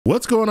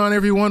What's going on,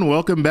 everyone?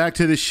 Welcome back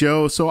to the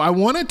show. So I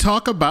want to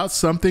talk about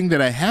something that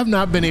I have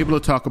not been able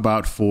to talk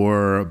about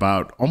for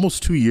about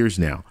almost 2 years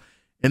now,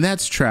 and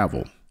that's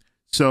travel.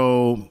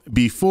 So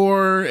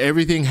before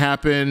everything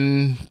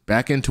happened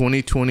back in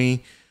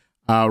 2020,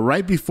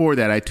 right before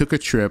that, I took a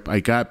trip.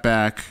 I got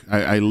back.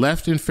 I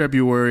left in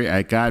February.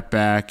 I got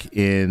back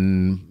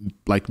in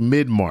like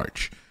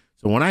mid-March.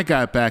 So when I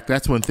got back,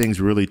 that's when things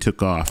really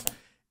took off,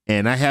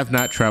 and I have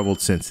not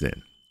traveled since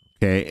then.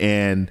 Okay,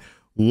 and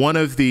one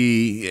of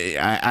the,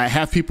 I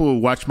have people who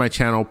watched my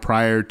channel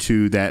prior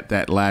to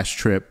that last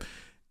trip,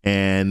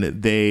 and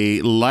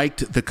they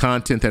liked the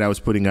content that I was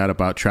putting out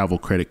about travel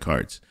credit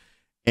cards.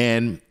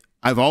 And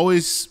I've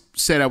always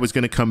said I was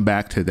going to come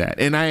back to that,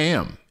 and I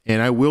am.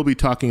 And I will be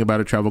talking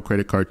about a travel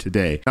credit card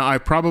today. Now, I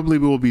probably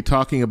will be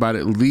talking about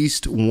at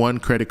least one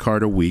credit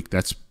card a week.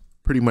 That's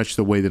pretty much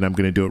the way that I'm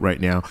going to do it right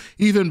now.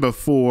 Even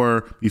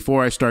before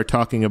I start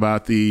talking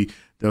about the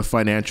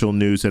financial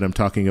news that I'm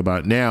talking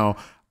about now,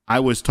 I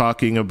was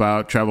talking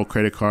about travel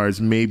credit cards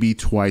maybe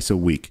twice a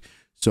week.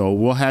 So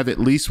we'll have at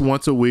least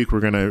once a week. We're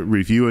going to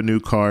review a new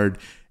card,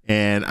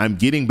 and I'm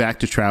getting back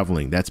to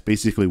traveling. That's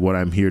basically what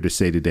I'm here to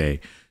say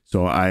today.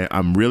 So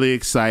I'm really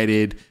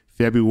excited.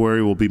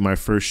 February will be my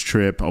first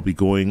trip. I'll be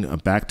going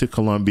back to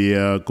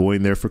Colombia,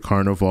 going there for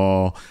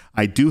Carnival.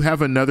 I do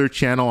have another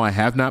channel. I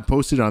have not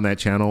posted on that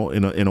channel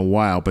in a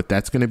while, but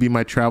that's going to be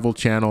my travel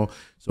channel.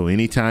 So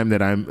anytime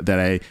that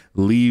I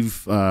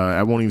leave,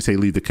 I won't even say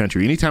leave the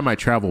country. Anytime I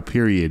travel,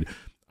 period,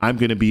 I'm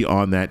going to be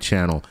on that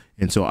channel.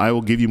 And so I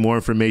will give you more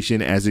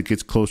information as it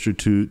gets closer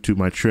to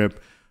my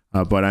trip.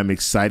 But I'm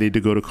excited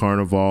to go to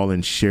Carnival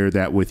and share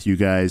that with you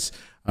guys.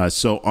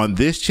 So on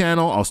this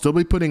channel, I'll still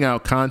be putting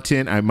out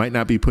content. I might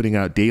not be putting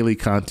out daily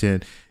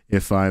content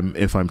if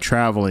I'm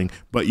traveling,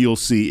 but you'll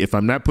see if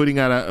I'm not putting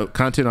out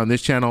content on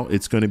this channel,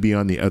 it's going to be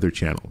on the other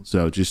channel.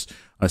 So just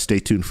stay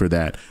tuned for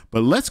that.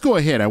 But let's go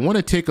ahead. I want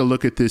to take a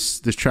look at this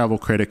travel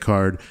credit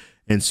card.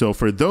 And so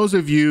for those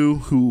of you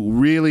who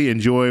really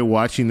enjoy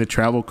watching the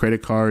travel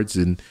credit cards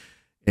and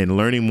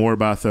learning more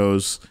about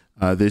those,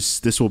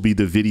 this will be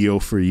the video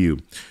for you.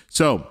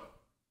 So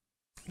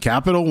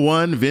Capital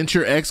One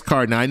Venture X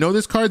card. Now I know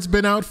this card's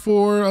been out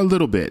for a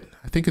little bit.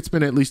 I think it's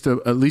been at least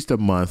a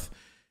month.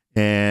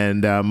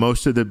 And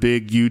most of the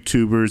big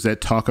YouTubers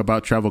that talk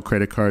about travel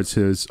credit cards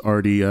has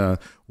already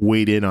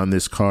weighed in on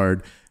this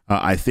card.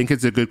 I think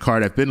it's a good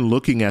card. I've been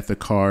looking at the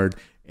card,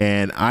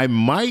 and I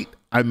might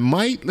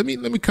let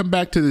me come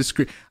back to the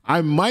screen.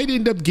 I might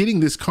end up getting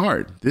this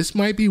card. This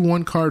might be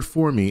one card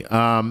for me.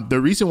 The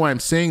reason why I'm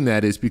saying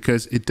that is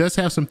because it does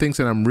have some things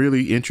that I'm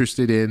really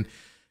interested in,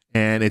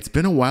 and it's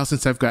been a while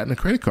since I've gotten a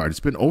credit card. It's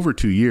been over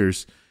 2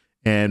 years.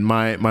 And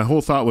my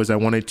whole thought was I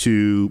wanted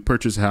to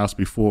purchase a house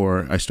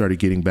before I started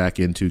getting back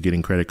into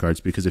getting credit cards,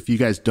 because if you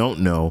guys don't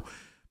know,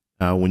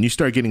 when you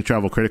start getting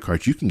travel credit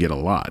cards, you can get a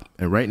lot.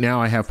 And right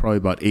now I have probably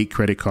about 8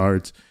 credit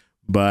cards,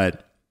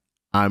 but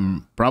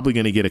I'm probably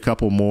going to get a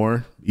couple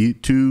more,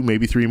 2,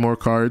 maybe 3 more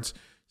cards.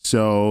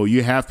 So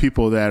you have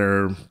people that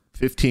are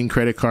 15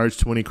 credit cards,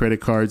 20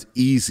 credit cards,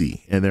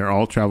 easy, and they're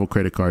all travel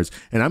credit cards.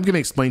 And I'm going to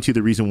explain to you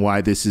the reason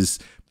why this is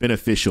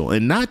beneficial,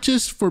 and not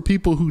just for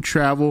people who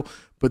travel,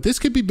 but this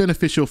could be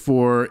beneficial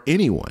for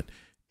anyone,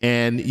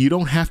 and you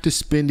don't have to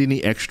spend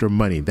any extra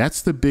money.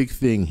 That's the big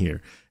thing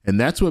here. And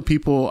that's what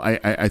people,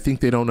 I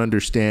think they don't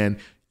understand.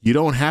 You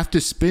don't have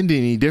to spend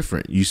any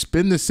different. You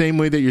spend the same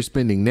way that you're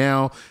spending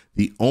now.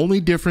 The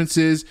only difference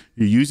is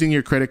you're using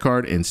your credit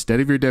card instead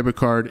of your debit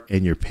card,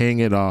 and you're paying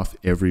it off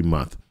every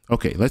month.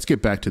 Okay, let's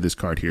get back to this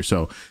card here.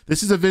 So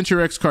this is a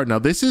Venture X card. Now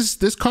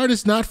this card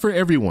is not for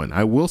everyone.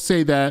 I will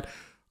say that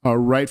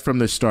right from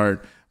the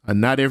start.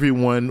 Not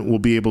everyone will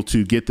be able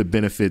to get the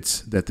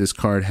benefits that this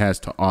card has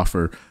to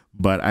offer,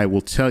 but I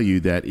will tell you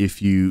that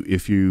if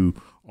you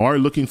are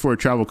looking for a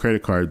travel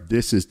credit card,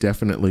 this is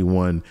definitely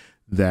one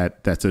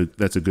that's a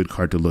good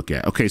card to look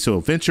at. Okay, so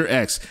Venture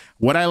X,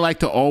 what I like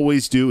to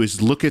always do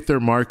is look at their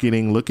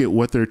marketing, look at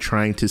what they're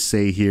trying to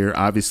say here.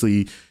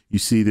 Obviously, you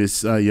see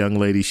this young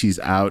lady, she's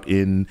out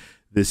in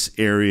this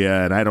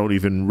area, and I don't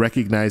even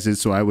recognize it,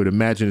 so I would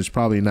imagine it's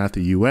probably not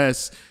the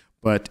US.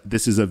 But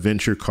this is a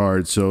venture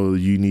card, so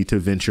you need to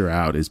venture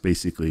out is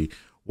basically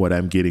what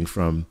I'm getting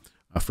from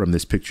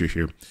this picture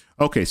here.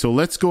 Okay, so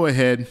let's go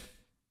ahead.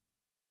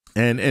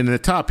 And in the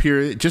top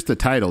here, just the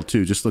title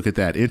too, just look at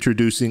that.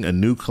 Introducing a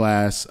new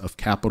class of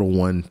Capital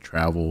One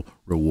travel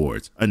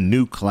rewards. A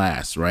new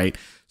class, right?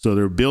 So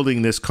they're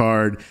building this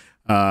card.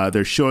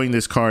 They're showing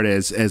this card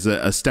as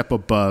a step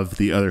above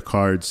the other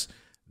cards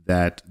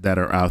that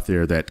are out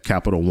there that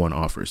Capital One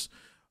offers.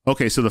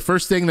 Okay, so the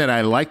first thing that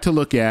I like to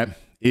look at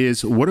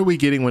is what are we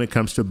getting when it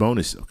comes to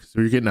bonus?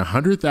 So you're getting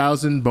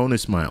 100,000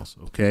 bonus miles.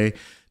 Okay.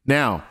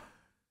 Now,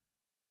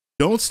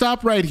 don't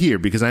stop right here,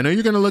 because I know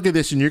you're going to look at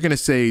this and you're going to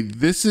say,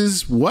 this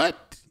is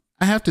what?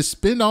 I have to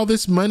spend all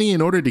this money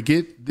in order to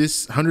get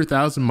this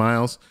 100,000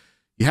 miles.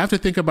 You have to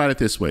think about it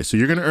this way. So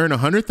you're going to earn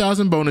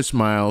 100,000 bonus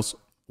miles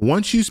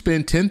once you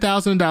spend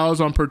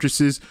 $10,000 on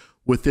purchases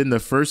within the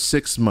first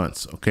 6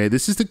 months. Okay.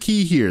 This is the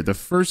key here, the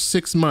first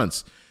 6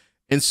 months.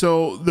 And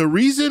so the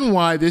reason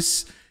why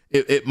this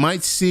it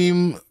might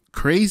seem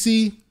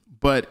crazy,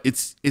 but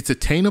it's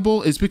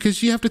attainable, is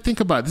because you have to think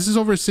about it. This is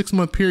over a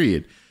 6-month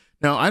period.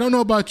 Now, I don't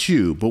know about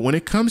you, but when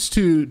it comes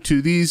to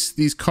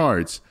these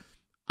cards,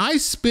 I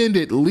spend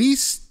at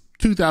least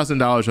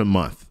 $2,000 a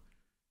month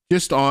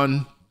just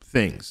on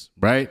things,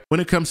 right? When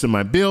it comes to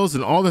my bills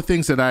and all the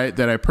things that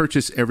I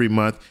purchase every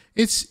month,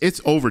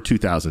 it's over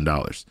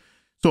 $2,000.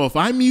 So if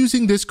I'm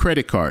using this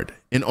credit card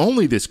and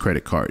only this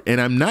credit card, and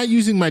I'm not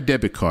using my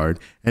debit card,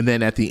 and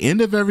then at the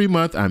end of every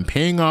month, I'm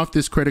paying off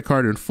this credit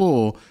card in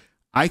full,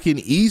 I can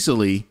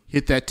easily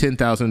hit that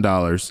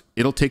 $10,000.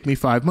 It'll take me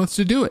 5 months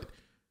to do it.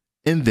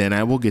 And then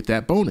I will get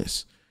that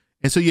bonus.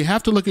 And so you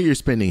have to look at your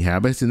spending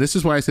habits. And this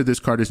is why I said this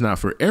card is not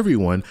for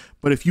everyone.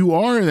 But if you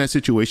are in that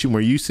situation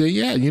where you say,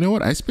 yeah, you know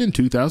what, I spend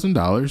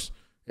 $2,000,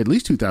 at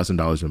least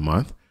 $2,000 a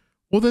month,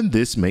 well, then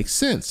this makes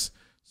sense.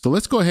 So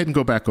let's go ahead and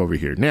go back over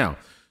here. Now,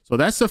 so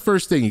that's the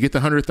first thing. You get the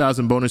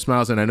 100,000 bonus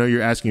miles. And I know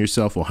you're asking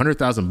yourself, well,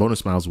 100,000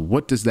 bonus miles,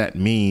 what does that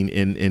mean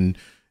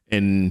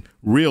in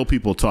real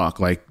people talk?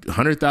 Like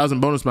 100,000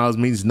 bonus miles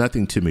means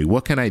nothing to me.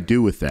 What can I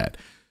do with that?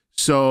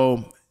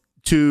 So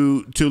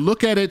to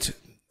look at it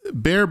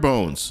bare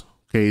bones,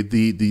 okay,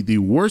 the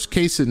worst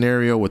case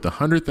scenario with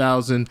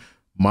 100,000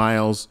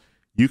 miles,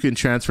 you can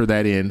transfer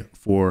that in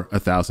for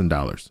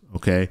 $1,000.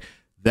 Okay,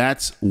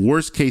 that's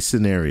worst case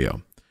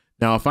scenario.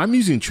 Now, if I'm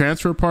using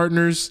transfer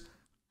partners,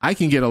 I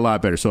can get a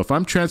lot better. So if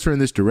I'm transferring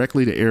this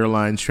directly to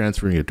airlines,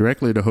 transferring it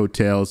directly to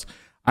hotels,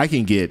 I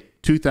can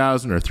get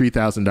 $2,000 or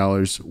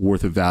 $3,000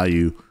 worth of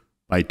value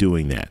by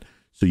doing that.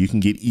 So you can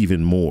get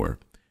even more.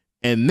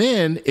 And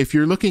then if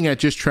you're looking at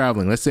just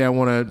traveling, let's say I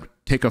want to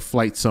take a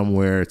flight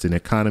somewhere, it's an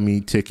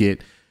economy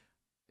ticket,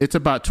 it's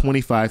about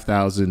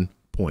 25,000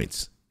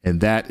 points.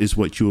 And that is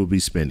what you will be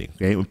spending.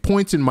 Okay, and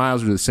points and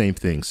miles are the same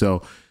thing.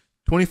 So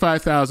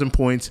 25,000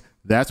 points,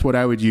 that's what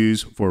I would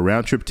use for a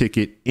round trip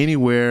ticket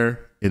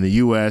anywhere in the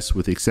US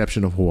with the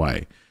exception of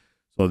Hawaii.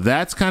 So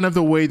that's kind of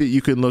the way that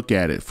you can look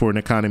at it for an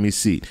economy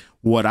seat.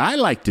 What I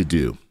like to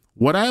do,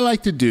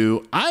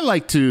 I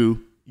like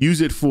to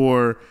use it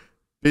for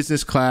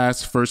business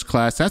class, first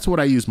class. That's what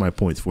I use my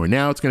points for.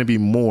 Now it's going to be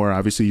more.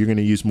 Obviously, you're going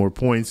to use more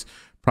points,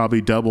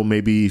 probably double,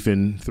 maybe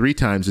even 3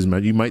 times as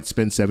much. You might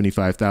spend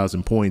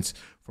 75,000 points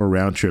for a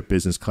round trip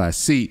business class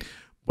seat.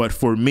 But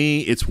for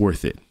me, it's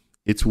worth it.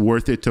 It's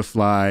worth it to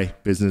fly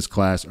business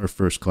class or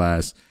first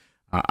class.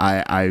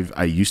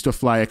 I used to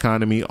fly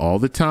economy all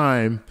the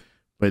time,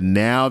 but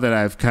now that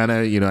I've kind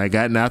of, I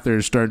gotten out there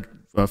and started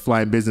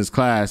flying business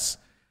class,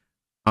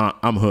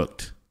 I'm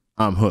hooked.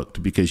 I'm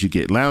hooked because you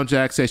get lounge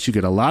access. You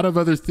get a lot of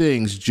other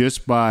things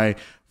just by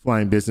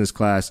flying business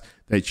class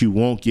that you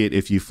won't get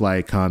if you fly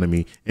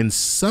economy. In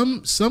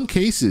some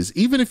cases,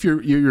 even if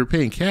you're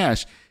paying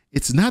cash,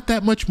 it's not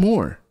that much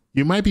more.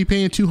 You might be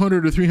paying $200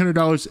 or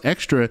 $300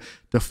 extra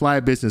to fly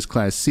a business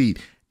class seat,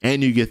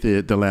 and you get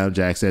the lounge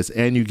access,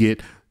 and you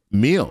get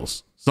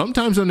meals.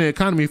 Sometimes on the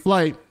economy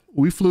flight,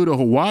 we flew to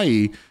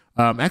Hawaii.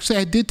 Actually,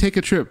 I did take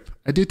a trip.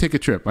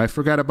 I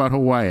forgot about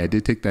Hawaii. I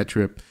did take that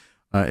trip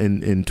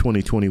in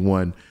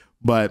 2021.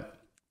 But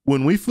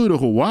when we flew to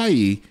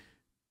Hawaii,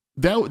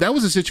 that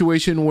was a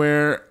situation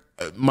where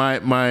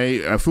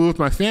I flew with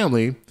my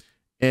family,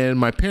 and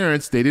my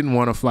parents, they didn't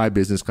want to fly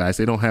business class.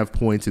 They don't have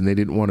points, and they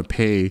didn't want to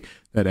pay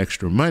that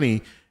extra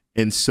money.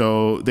 And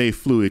so they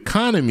flew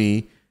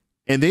economy,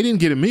 and they didn't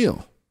get a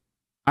meal.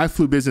 I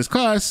flew business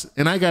class,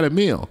 and I got a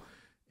meal.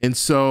 And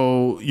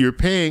so you're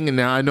paying, and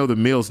now I know the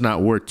meal's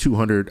not worth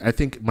 $200. I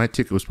think my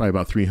ticket was probably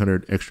about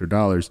 $300 extra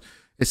dollars.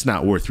 It's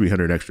not worth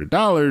 $300 extra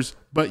dollars,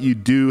 but you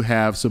do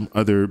have some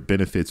other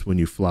benefits when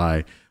you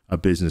fly a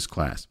business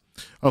class.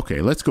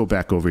 Okay, let's go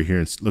back over here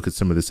and look at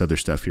some of this other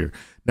stuff here.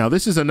 Now,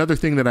 this is another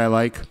thing that I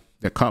like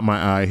that caught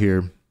my eye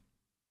here.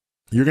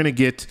 You're going to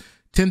get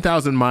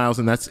 10,000 miles,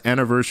 and that's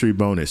anniversary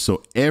bonus.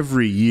 So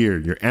every year,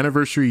 your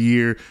anniversary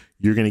year,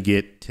 you're going to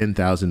get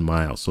 10,000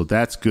 miles. So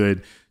that's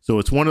good. So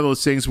it's one of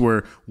those things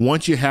where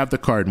once you have the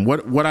card, and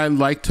what I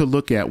like to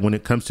look at when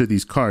it comes to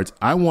these cards,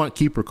 I want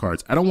keeper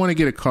cards. I don't want to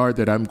get a card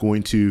that I'm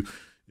going to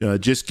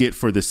just get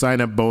for the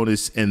sign-up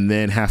bonus and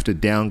then have to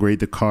downgrade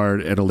the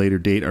card at a later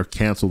date or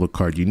cancel the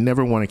card. You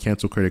never want to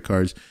cancel credit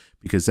cards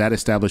because that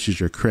establishes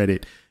your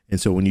credit.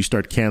 And so when you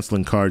start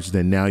canceling cards,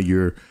 then now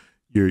you're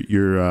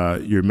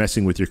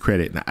messing with your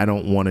credit. And I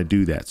don't want to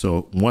do that.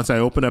 So once I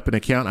open up an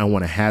account, I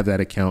want to have that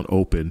account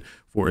open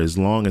for as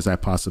long as I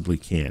possibly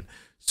can.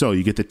 So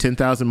you get the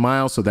 10,000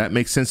 miles. So that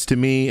makes sense to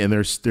me. And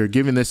they're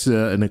giving this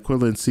an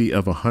equivalency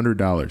of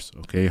 $100.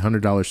 Okay,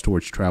 $100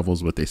 towards travel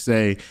is what they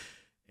say.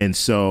 And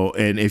so,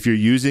 and if you're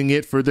using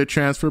it for the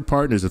transfer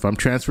partners, if I'm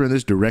transferring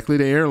this directly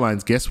to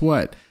airlines, guess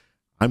what?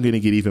 I'm going to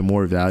get even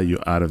more value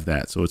out of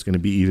that. So it's going to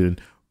be even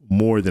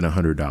more than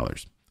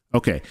 $100.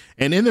 Okay.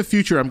 And in the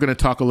future, I'm going to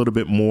talk a little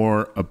bit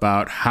more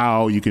about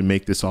how you can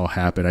make this all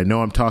happen. I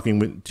know I'm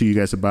talking to you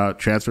guys about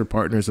transfer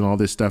partners and all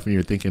this stuff, and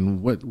you're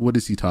thinking, what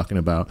is he talking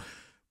about?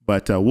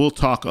 But we'll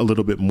talk a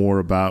little bit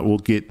more we'll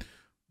get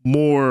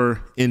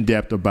more in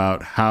depth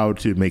about how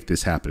to make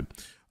this happen.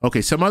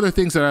 Okay, some other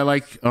things that I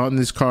like on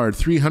this card: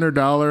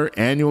 $300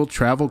 annual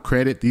travel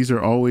credit. These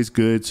are always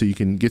good, so you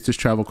can get this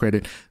travel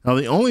credit. Now,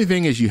 the only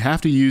thing is you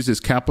have to use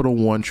this Capital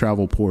One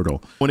travel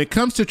portal. When it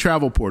comes to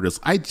travel portals,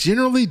 I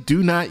generally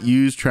do not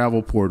use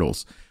travel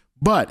portals.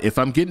 But if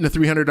I'm getting a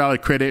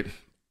 $300 credit,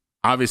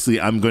 obviously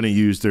I'm going to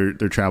use their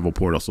travel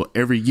portal. So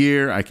every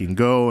year I can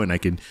go and I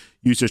can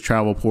use this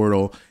travel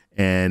portal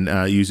and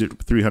use it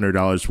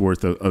 $300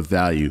 worth of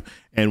value.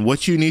 And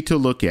what you need to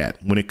look at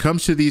when it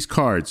comes to these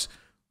cards,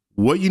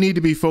 what you need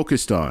to be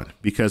focused on,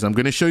 because I'm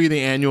going to show you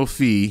the annual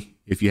fee.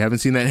 If you haven't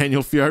seen that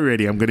annual fee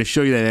already, I'm going to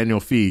show you that annual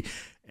fee.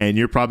 And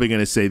you're probably going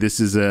to say, this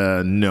is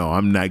no,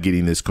 I'm not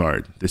getting this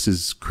card. This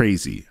is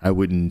crazy. I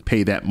wouldn't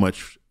pay that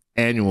much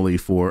annually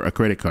for a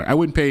credit card. I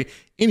wouldn't pay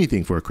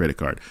anything for a credit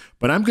card,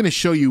 but I'm going to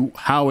show you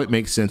how it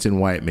makes sense and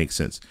why it makes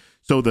sense.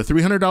 So the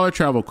 $300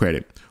 travel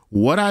credit,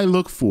 what I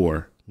look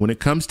for when it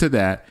comes to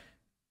that,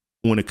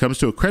 when it comes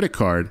to a credit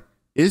card,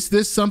 is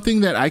this something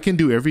that I can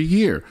do every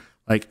year?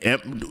 Like,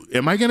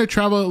 am I going to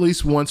travel at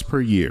least once per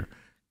year?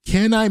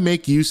 Can I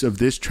make use of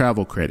this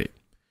travel credit?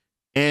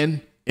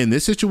 And in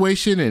this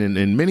situation and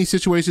in many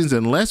situations,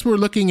 unless we're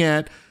looking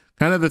at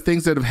kind of the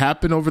things that have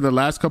happened over the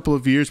last couple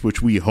of years,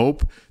 which we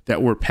hope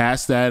that we're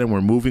past that and we're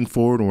moving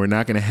forward and we're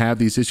not going to have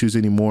these issues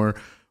anymore.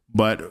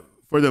 But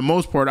for the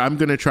most part, I'm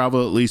going to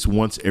travel at least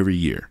once every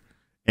year.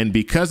 And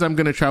because I'm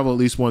going to travel at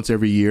least once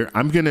every year,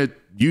 I'm going to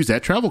use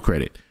that travel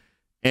credit.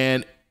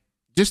 And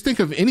just think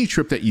of any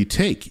trip that you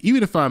take.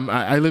 Even if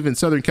I live in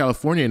Southern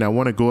California and I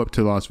want to go up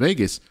to Las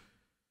Vegas,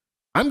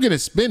 I'm going to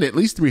spend at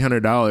least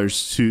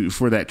 $300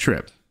 for that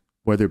trip,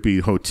 whether it be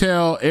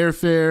hotel,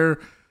 airfare.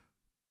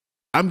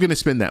 I'm going to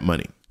spend that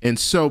money. And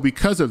so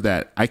because of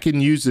that, I can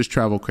use this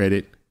travel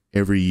credit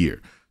every year.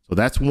 So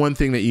that's one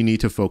thing that you need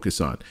to focus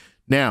on.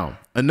 Now,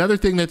 another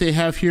thing that they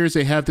have here is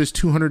they have this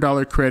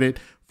 $200 credit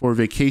for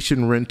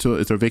vacation rental.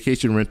 It's a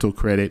vacation rental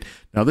credit.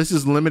 Now, this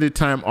is limited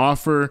time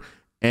offer,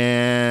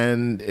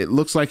 and it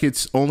looks like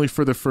it's only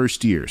for the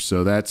first year.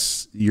 So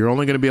you're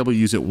only going to be able to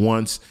use it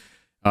once.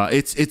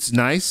 It's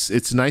nice.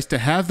 It's nice to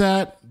have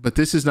that, but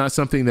this is not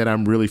something that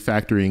I'm really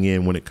factoring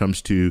in when it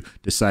comes to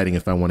deciding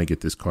if I want to get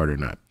this card or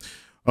not.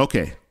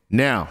 Okay,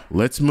 now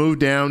let's move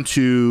down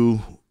to,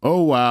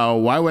 oh, wow,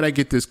 why would I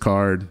get this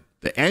card?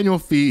 The annual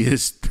fee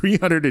is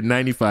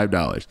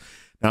 $395.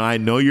 Now, I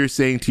know you're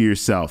saying to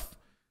yourself,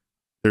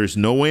 there's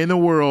no way in the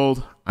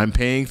world I'm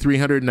paying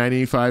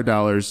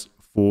 $395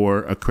 for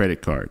a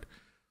credit card.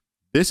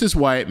 This is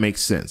why it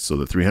makes sense. So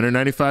the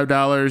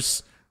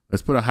 $395,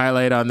 let's put a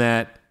highlight on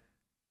that. I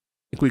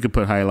think we could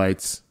put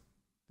highlights.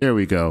 There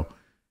we go.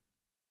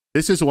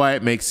 This is why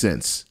it makes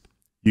sense.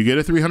 You get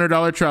a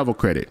 $300 travel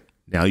credit.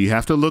 Now you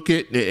have to look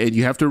at and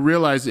you have to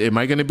realize, am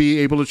I going to be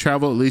able to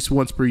travel at least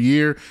once per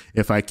year?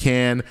 If I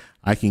can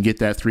get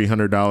that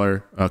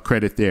 $300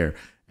 credit there.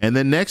 And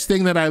the next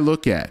thing that I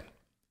look at,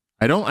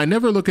 I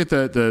never look at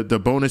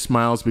the bonus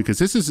miles, because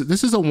this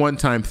is a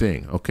one-time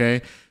thing,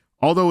 okay?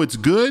 Although it's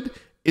good,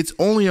 it's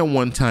only a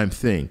one-time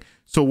thing.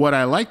 So what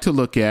I like to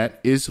look at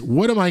is,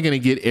 what am I going to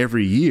get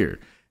every year?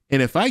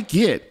 And if I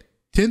get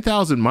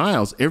 10,000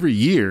 miles every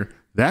year,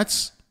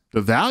 the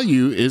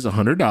value is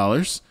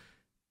 $100,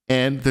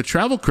 and the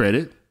travel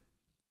credit,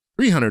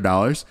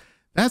 $300.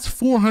 That's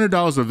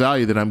 $400 of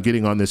value that I'm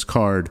getting on this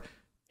card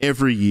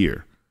every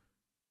year.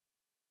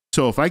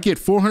 So if I get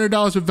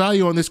 $400 of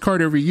value on this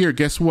card every year,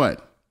 guess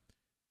what?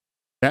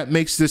 That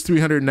makes this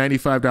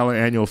 $395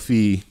 annual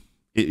fee,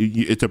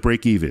 it's a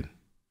break even.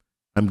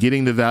 I'm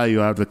getting the value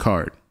out of the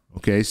card.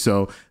 Okay,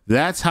 so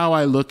that's how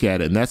I look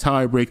at it, and that's how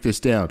I break this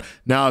down.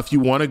 Now, if you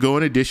want to go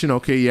in addition,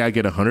 okay, yeah, I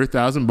get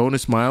 100,000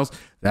 bonus miles.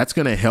 That's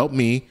going to help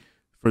me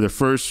for the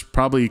first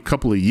probably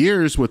couple of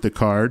years with the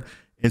card,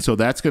 and so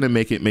that's going to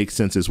make it make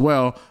sense as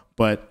well.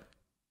 But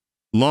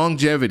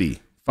longevity,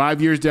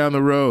 5 years down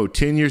the road,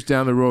 10 years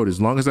down the road, as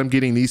long as I'm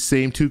getting these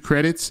same two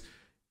credits,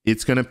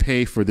 it's going to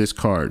pay for this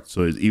card.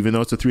 So even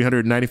though it's a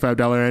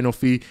 $395 annual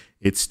fee,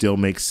 it still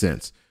makes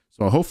sense.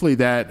 So hopefully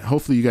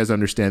you guys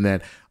understand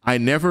that. I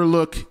never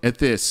look at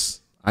this.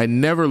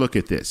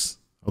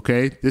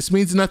 Okay. This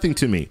means nothing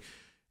to me.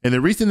 And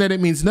the reason that it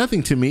means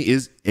nothing to me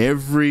is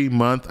every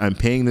month I'm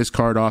paying this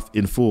card off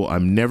in full.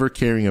 I'm never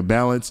carrying a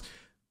balance.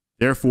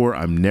 Therefore,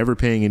 I'm never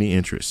paying any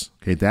interest.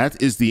 Okay. That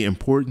is the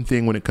important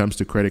thing when it comes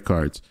to credit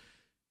cards.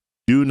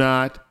 Do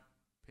not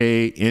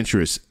pay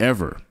interest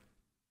ever.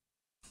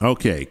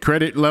 Okay.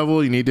 Credit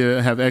level. You need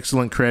to have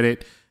excellent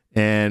credit.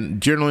 And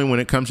generally,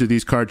 when it comes to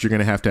these cards, you're going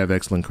to have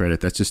excellent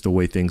credit. That's just the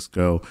way things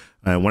go.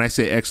 When I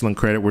say excellent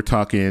credit, we're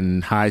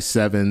talking high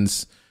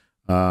sevens.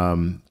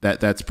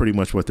 That's pretty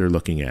much what they're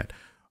looking at.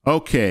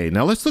 Okay,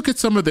 now let's look at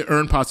some of the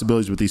earn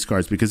possibilities with these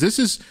cards, because this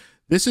is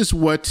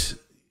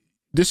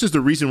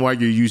the reason why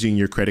you're using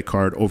your credit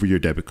card over your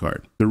debit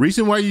card. The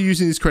reason why you're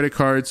using these credit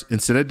cards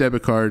instead of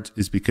debit cards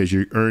is because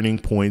you're earning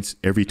points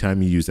every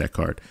time you use that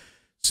card.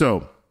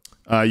 So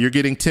you're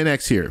getting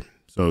 10x here.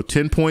 So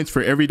 10 points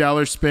for every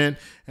dollar spent.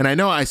 And I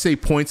know I say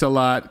points a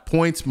lot.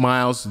 Points,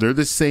 miles, they're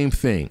the same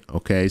thing.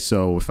 Okay.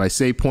 So if I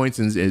say points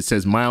and it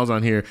says miles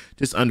on here,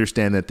 just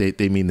understand that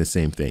they mean the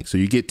same thing. So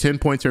you get 10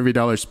 points for every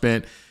dollar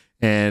spent.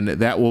 And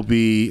that will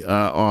be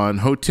on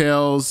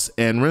hotels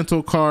and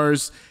rental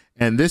cars.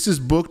 And this is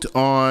booked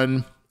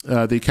on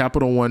the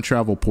Capital One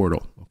travel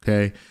portal.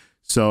 Okay.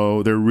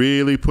 So they're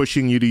really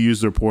pushing you to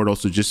use their portal.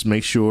 So just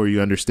make sure you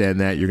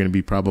understand that you're going to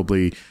be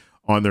probably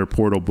on their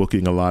portal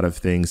booking a lot of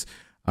things.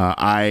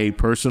 I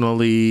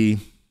personally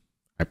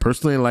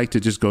like to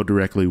just go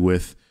directly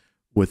with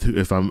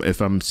if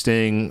I'm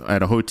staying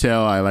at a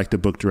hotel, I like to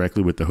book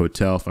directly with the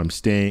hotel.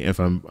 If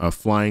I'm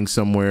flying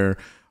somewhere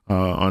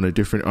on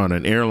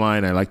an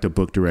airline, I like to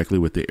book directly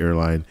with the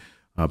airline.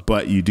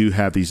 But you do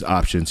have these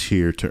options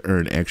here to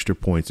earn extra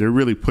points. They're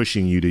really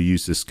pushing you to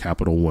use this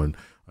Capital One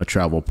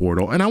travel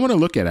portal, and I want to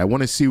look at it. I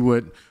want to see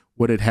what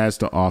it has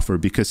to offer,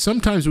 because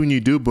sometimes when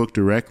you do book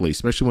directly,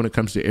 especially when it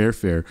comes to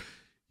airfare,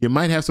 you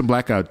might have some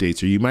blackout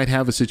dates, or you might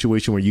have a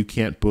situation where you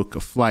can't book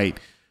a flight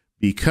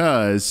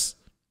because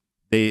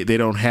they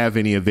don't have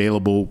any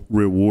available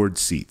reward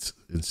seats.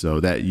 And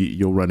so that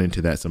you'll run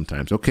into that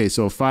sometimes. Okay,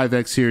 so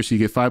 5X here. So you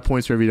get 5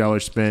 points for every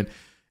dollar spent,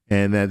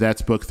 and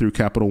that's booked through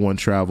Capital One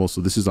Travel. So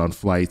this is on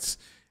flights.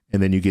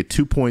 And then you get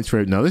 2 points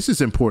for, now this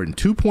is important,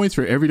 2 points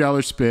for every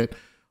dollar spent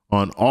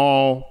on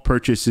all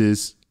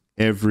purchases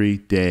every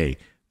day.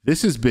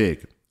 This is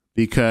big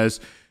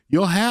because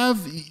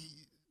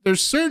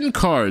there's certain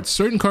cards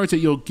that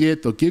you'll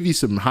get. They'll give you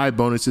some high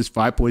bonuses,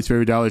 5 points for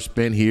every dollar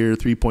spent here,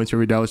 3 points for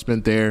every dollar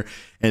spent there,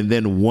 and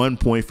then 1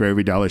 point for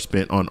every dollar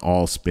spent on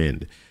all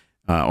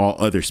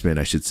other spend,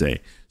 I should say.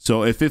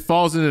 So if it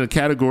falls into a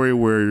category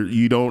where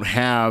you don't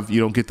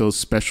get those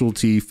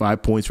specialty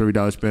 5 points for every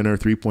dollar spent or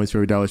 3 points for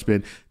every dollar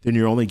spent, then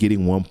you're only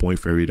getting 1 point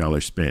for every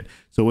dollar spent.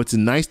 So it's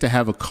nice to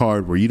have a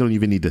card where you don't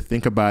even need to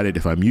think about it.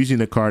 If I'm using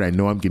the card, I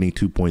know I'm getting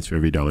 2 points for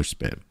every dollar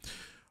spent.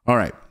 All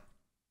right,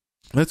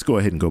 let's go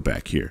ahead and go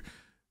back here.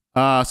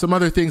 Some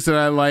other things that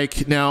I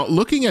like. Now,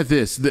 looking at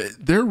this,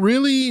 they're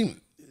really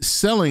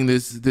selling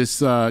this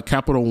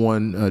Capital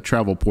One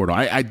travel portal.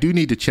 I do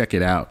need to check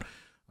it out.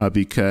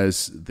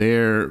 Because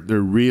they're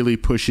really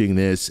pushing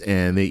this,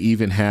 and they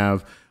even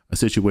have a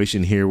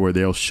situation here where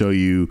they'll show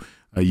you,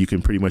 you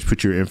can pretty much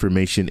put your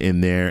information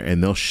in there,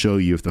 and they'll show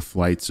you if the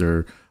flights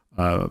are,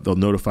 they'll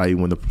notify you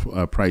when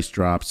the price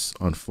drops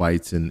on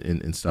flights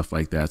and stuff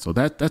like that. So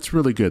that's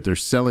really good. They're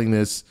selling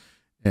this,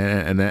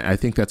 and I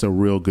think that's a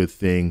real good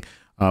thing.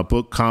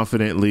 Book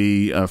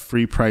confidently,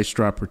 free price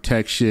drop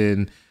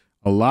protection,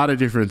 a lot of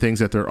different things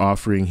that they're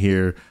offering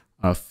here.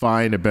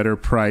 Find a better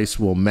price,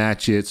 will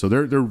match it. So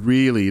they're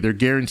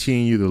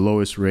guaranteeing you the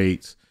lowest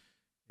rates,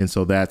 and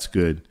so that's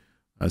good.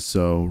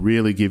 So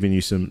really giving you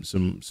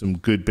some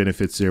good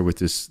benefits there with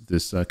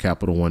this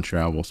Capital One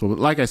travel. So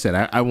like I said,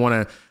 I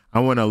want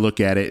to look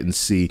at it and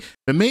see.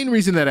 The main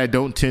reason that I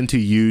don't tend to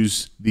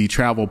use the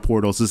travel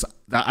portals is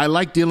I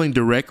like dealing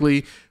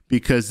directly,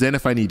 because then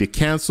if I need to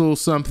cancel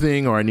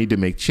something or I need to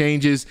make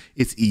changes,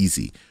 it's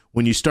easy.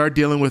 When you start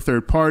dealing with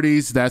third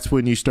parties, that's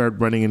when you start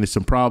running into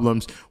some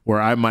problems where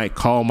I might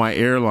call my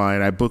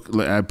airline. I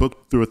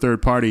book through a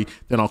third party,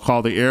 then I'll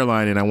call the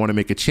airline and I want to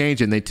make a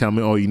change, and they tell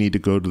me, oh, you need to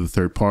go to the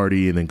third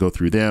party and then go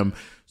through them.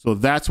 So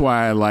that's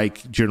why I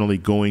like generally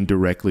going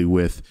directly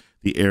with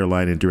the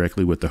airline and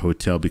directly with the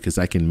hotel, because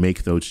I can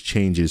make those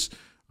changes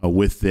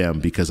with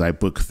them because I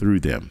book through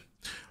them.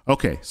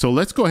 Okay, so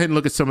let's go ahead and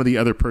look at some of the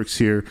other perks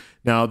here.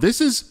 Now,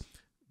 this is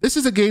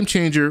a game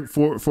changer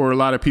for a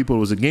lot of people. It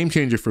was a game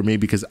changer for me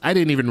because I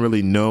didn't even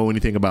really know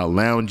anything about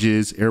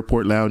lounges,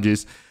 airport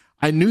lounges.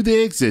 I knew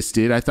they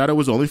existed. I thought it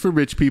was only for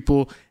rich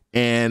people,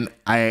 and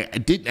I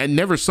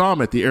never saw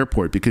them at the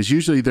airport because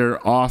usually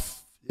they're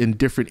off in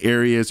different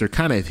areas or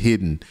kind of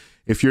hidden.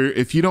 If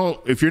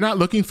you're not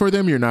looking for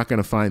them, you're not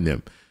going to find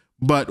them.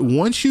 But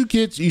once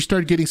you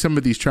start getting some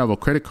of these travel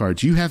credit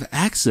cards, you have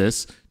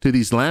access to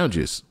these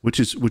lounges, which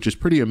is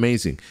pretty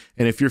amazing.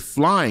 And if you're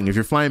flying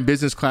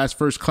business class,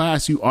 first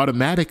class, you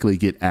automatically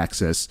get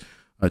access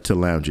to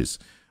lounges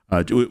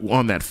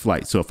on that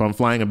flight. So if I'm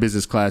flying a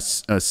business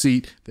class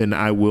seat, then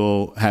I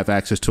will have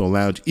access to a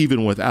lounge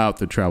even without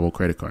the travel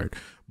credit card.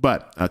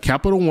 But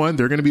Capital One,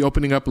 they're going to be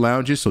opening up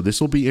lounges, so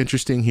this will be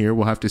interesting here.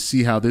 We'll have to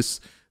see how this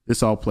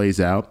all plays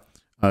out.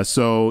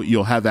 So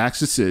you'll have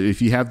access to, if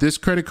you have this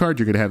credit card,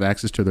 you're going to have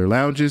access to their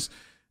lounges.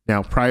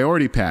 Now,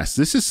 Priority Pass.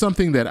 This is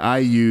something that I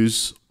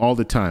use all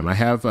the time. I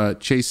have a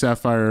Chase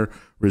Sapphire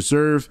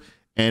Reserve,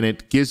 and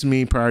it gives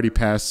me Priority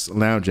Pass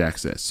lounge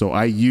access. So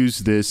I use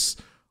this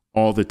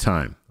all the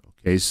time.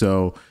 Okay,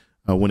 so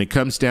when it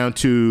comes down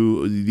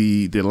to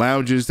the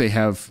lounges, they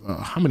have,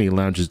 how many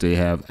lounges do they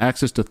have?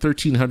 Access to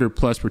 1,300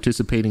 plus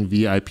participating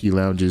VIP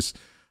lounges.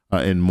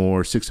 And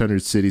more,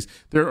 600 cities.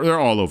 They're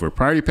all over.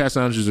 Priority Pass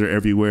lounges are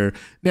everywhere.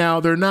 Now,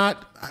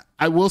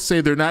 I will say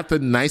they're not the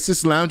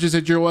nicest lounges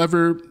that you'll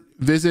ever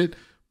visit,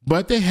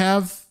 but they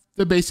have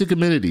the basic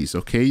amenities,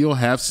 okay? You'll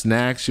have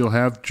snacks, you'll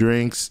have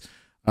drinks,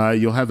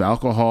 you'll have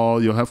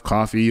alcohol, you'll have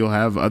coffee, you'll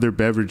have other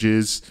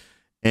beverages.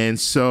 And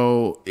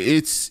so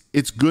it's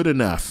good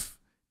enough.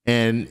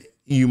 And,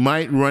 you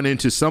might run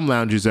into some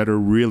lounges that are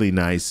really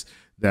nice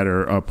that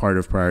are a part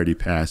of Priority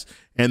Pass.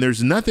 And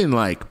there's nothing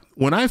like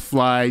when I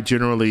fly,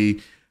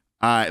 generally,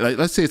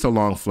 let's say it's a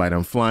long flight.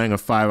 I'm flying a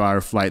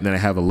 5-hour flight and then I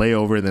have a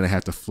layover and then I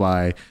have to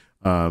fly,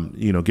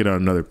 get on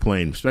another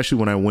plane, especially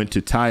when I went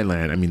to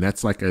Thailand. I mean,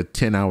 that's like a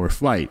 10-hour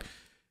flight.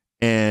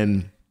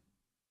 And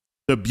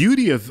the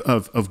beauty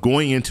of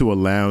going into a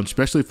lounge,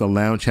 especially if the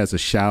lounge has a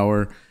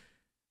shower,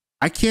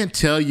 I can't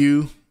tell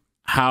you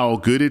how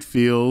good it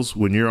feels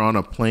when you're on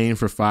a plane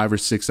for 5 or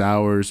 6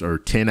 hours or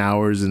 10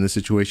 hours in the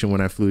situation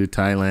when I flew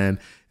to Thailand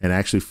and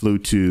actually flew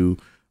to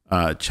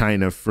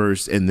China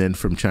first, and then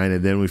from China,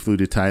 then we flew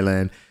to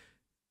Thailand.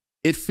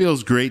 It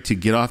feels great to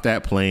get off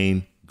that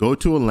plane, go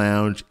to a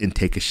lounge and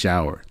take a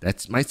shower.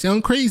 That might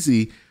sound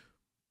crazy,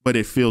 but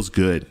it feels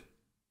good.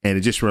 And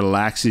it just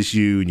relaxes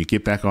you and you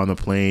get back on the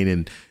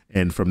plane.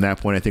 And from that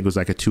point, I think it was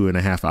like a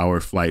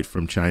 2.5-hour flight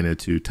from China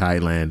to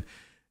Thailand.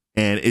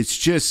 And it's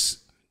just,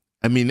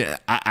 I mean,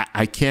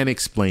 I can't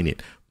explain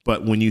it.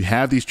 But when you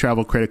have these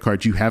travel credit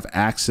cards, you have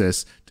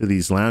access to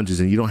these lounges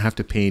and you don't have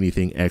to pay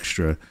anything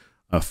extra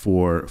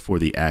for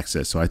the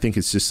access. So I think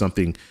it's just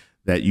something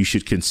that you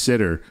should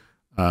consider.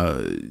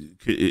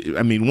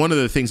 I mean, one of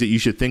the things that you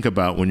should think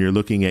about when you're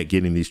looking at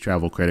getting these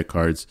travel credit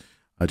cards,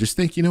 just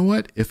think, you know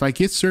what, if I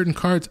get certain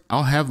cards,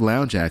 I'll have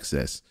lounge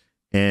access.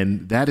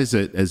 And that is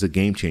a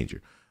game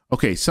changer.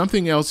 Okay,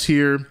 something else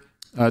here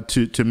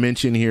to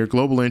mention here,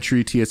 global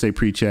entry, TSA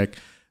PreCheck.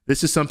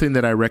 This is something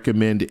that I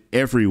recommend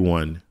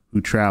everyone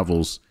who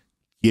travels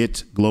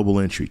get global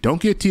entry.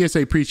 Don't get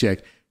TSA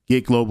PreCheck,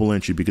 get global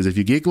entry, because if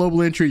you get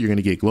global entry, you're going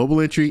to get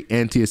global entry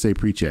and TSA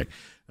PreCheck.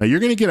 Now, you're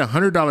going to get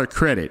 $100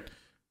 credit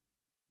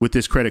with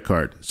this credit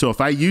card. So if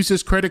I use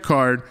this credit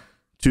card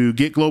to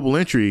get global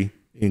entry,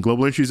 and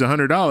global entry is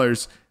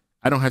 $100,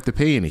 I don't have to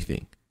pay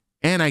anything.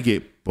 And I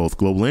get both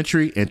global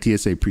entry and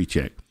TSA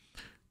PreCheck.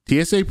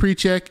 TSA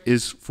PreCheck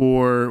is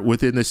for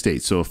within the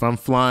state. So if I'm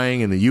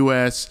flying in the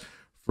U.S.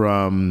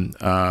 from,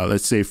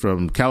 let's say,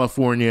 from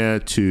California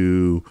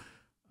to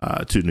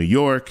New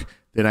York,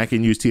 then I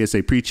can use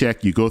TSA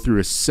PreCheck. You go through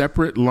a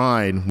separate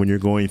line when you're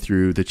going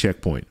through the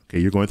checkpoint. Okay,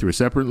 you're going through a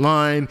separate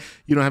line.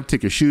 You don't have to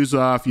take your shoes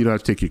off. You don't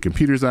have to take your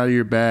computers out of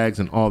your bags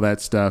and all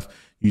that stuff.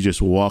 You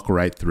just walk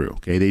right through.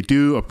 Okay, they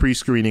do a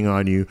pre-screening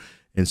on you,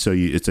 and so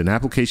it's an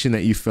application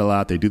that you fill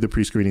out. They do the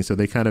pre-screening, so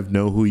they kind of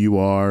know who you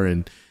are,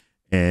 and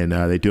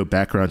they do a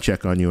background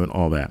check on you and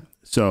all that.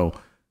 So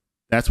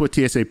that's what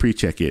TSA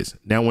PreCheck is.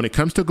 Now, when it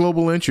comes to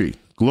global entry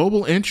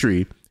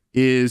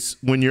is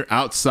when you're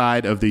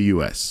outside of the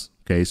U.S.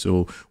 Okay,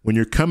 so when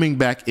you're coming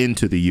back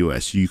into the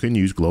U.S., you can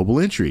use global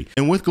entry.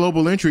 And with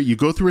global entry, you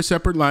go through a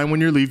separate line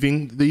when you're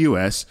leaving the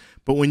U.S.,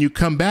 but when you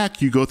come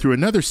back, you go through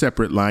another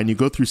separate line. You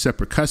go through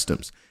separate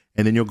customs,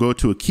 and then you'll go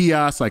to a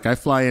kiosk. Like I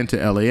fly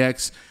into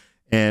LAX,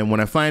 and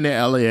when I fly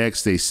into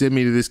LAX, they send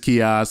me to this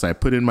kiosk. I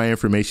put in my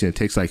information. It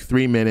takes like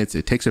 3 minutes.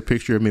 It takes a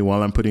picture of me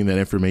while I'm putting that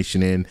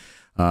information in.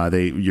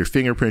 Your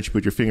fingerprints, you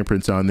put your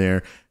fingerprints on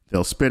there.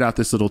 They'll spit out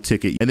this little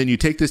ticket, and then you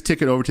take this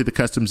ticket over to the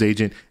customs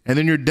agent, and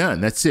then you're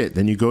done. That's it.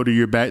 Then you go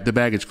to the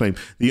baggage claim.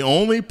 The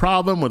only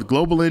problem with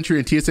global entry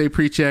and TSA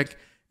PreCheck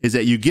is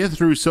that you get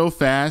through so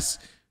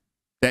fast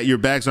that your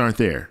bags aren't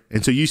there,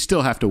 and so you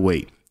still have to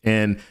wait.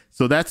 And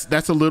so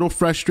that's a little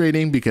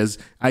frustrating because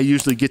I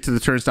usually get to the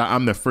turnstile.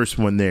 I'm the first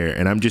one there,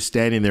 and I'm just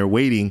standing there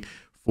waiting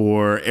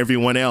for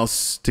everyone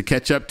else to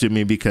catch up to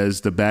me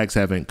because the bags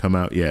haven't come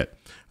out yet.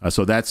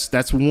 So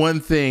that's one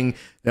thing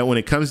that when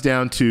it comes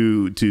down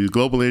to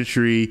global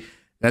entry,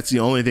 that's the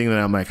only thing that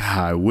I'm like,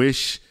 I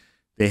wish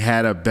they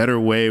had a better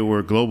way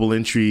where global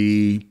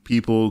entry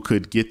people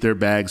could get their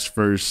bags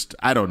first.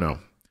 I don't know.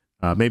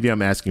 Maybe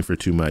I'm asking for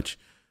too much.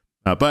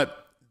 But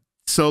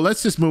so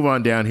let's just move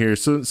on down here.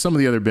 So some of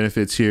the other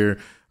benefits here,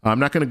 I'm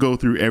not going to go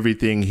through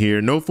everything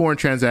here. No foreign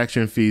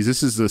transaction fees.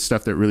 This is the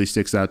stuff that really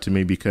sticks out to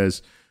me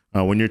because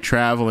when you're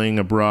traveling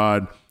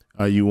abroad,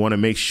 you want to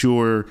make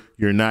sure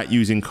you're not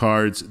using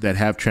cards that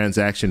have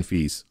transaction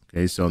fees.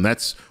 Okay, so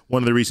that's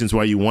one of the reasons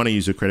why you want to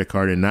use a credit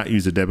card and not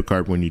use a debit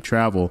card when you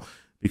travel,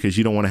 because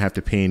you don't want to have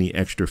to pay any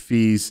extra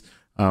fees.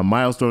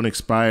 Miles don't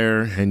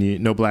expire,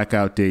 and no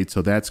blackout date,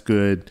 so that's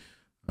good.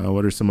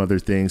 What are some other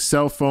things?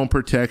 Cell phone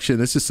protection.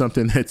 This is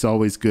something that's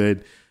always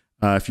good.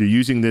 If you're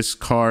using this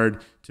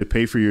card to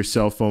pay for your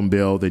cell phone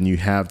bill, then you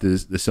have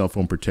the cell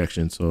phone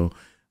protection. So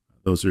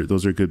those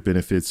are good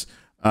benefits.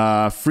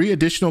 Free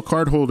additional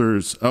card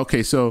holders.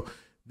 Okay, so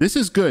this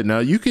is good. Now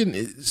you can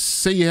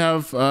say you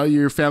have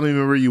your family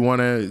member, you want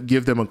to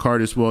give them a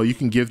card as well. You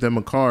can give them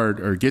a card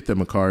or get them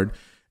a card,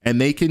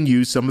 and they can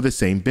use some of the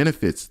same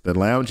benefits. The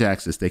lounge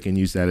access, they can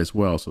use that as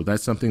well. So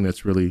that's something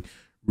that's really,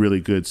 really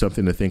good,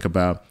 something to think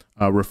about.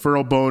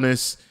 Referral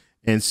bonus.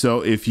 And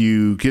so if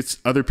you get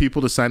other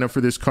people to sign up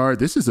for this card,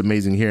 this is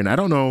amazing here. And I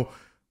don't know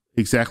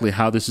exactly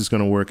how this is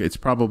going to work. It's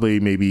probably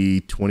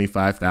maybe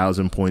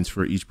 25,000 points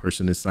for each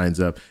person that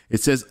signs up.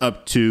 It says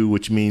up to,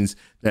 which means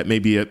that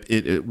maybe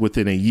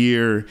within a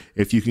year,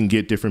 if you can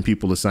get different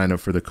people to sign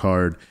up for the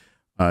card,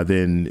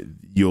 then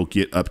you'll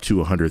get up to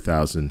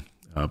 100,000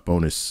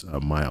 bonus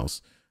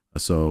miles.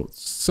 So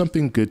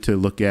something good to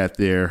look at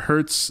there.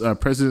 Hertz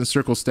President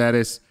Circle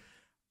status.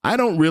 I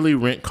don't really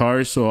rent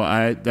cars, so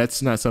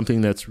that's not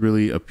something that's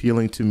really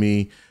appealing to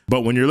me.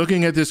 But when you're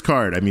looking at this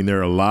card, I mean, there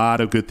are a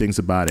lot of good things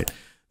about it.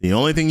 The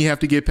only thing you have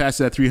to get past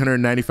that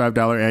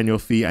 $395 annual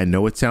fee. I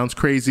know it sounds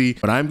crazy,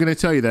 but I'm going to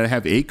tell you that I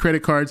have 8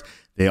 credit cards.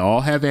 They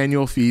all have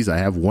annual fees. I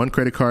have one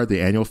credit card.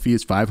 The annual fee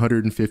is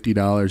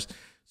 $550.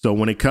 So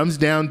when it comes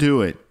down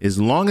to it, as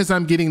long as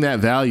I'm getting that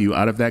value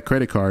out of that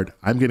credit card,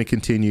 I'm going to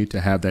continue to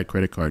have that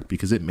credit card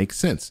because it makes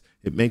sense.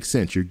 It makes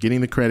sense. You're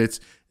getting the credits.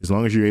 As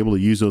long as you're able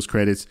to use those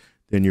credits,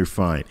 then you're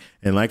fine.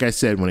 And like I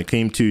said, when it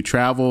came to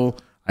travel,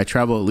 I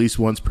travel at least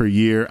once per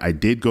year. I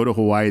did go to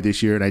Hawaii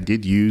this year, and I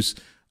did use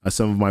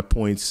some of my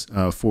points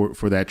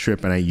for that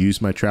trip, and I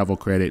used my travel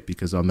credit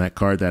because on that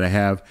card that I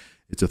have,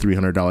 it's a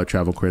 $300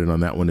 travel credit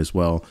on that one as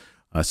well.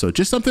 So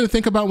just something to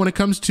think about when it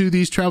comes to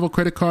these travel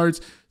credit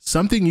cards,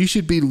 something you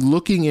should be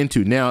looking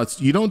into. Now,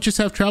 you don't just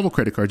have travel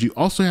credit cards, you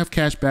also have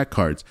cashback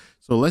cards.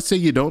 So let's say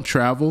you don't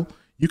travel,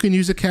 you can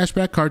use a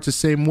cashback cards the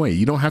same way.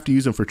 You don't have to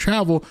use them for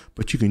travel,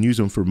 but you can use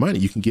them for money.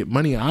 You can get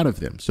money out of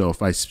them. So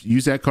if I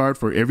use that card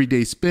for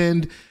everyday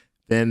spend,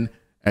 then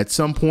at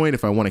some point,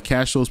 if I want to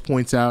cash those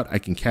points out, I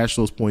can cash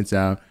those points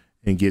out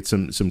and get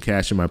some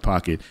cash in my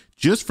pocket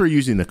just for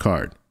using the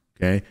card,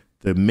 okay?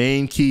 The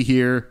main key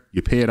here,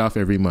 you pay it off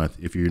every month.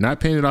 If you're not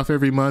paying it off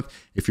every month,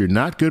 if you're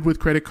not good with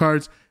credit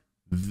cards,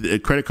 the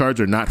credit cards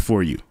are not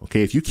for you,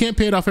 okay? If you can't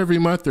pay it off every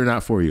month, they're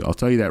not for you. I'll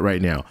tell you that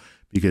right now,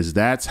 because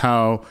that's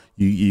how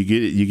you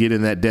get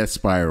in that death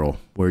spiral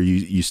where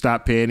you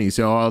stop paying and you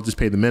say, oh, I'll just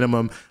pay the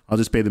minimum. I'll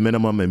just pay the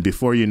minimum. And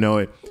before you know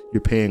it,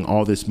 you're paying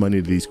all this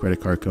money to these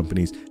credit card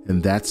companies.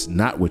 And that's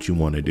not what you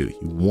want to do.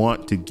 You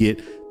want to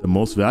get the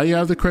most value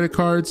out of the credit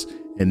cards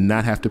and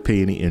not have to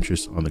pay any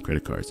interest on the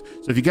credit cards.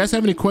 So if you guys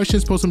have any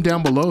questions, post them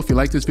down below. If you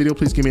like this video,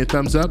 please give me a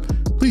thumbs up.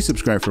 Please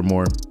subscribe for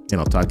more, and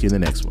I'll talk to you in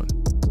the next one.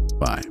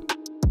 Bye.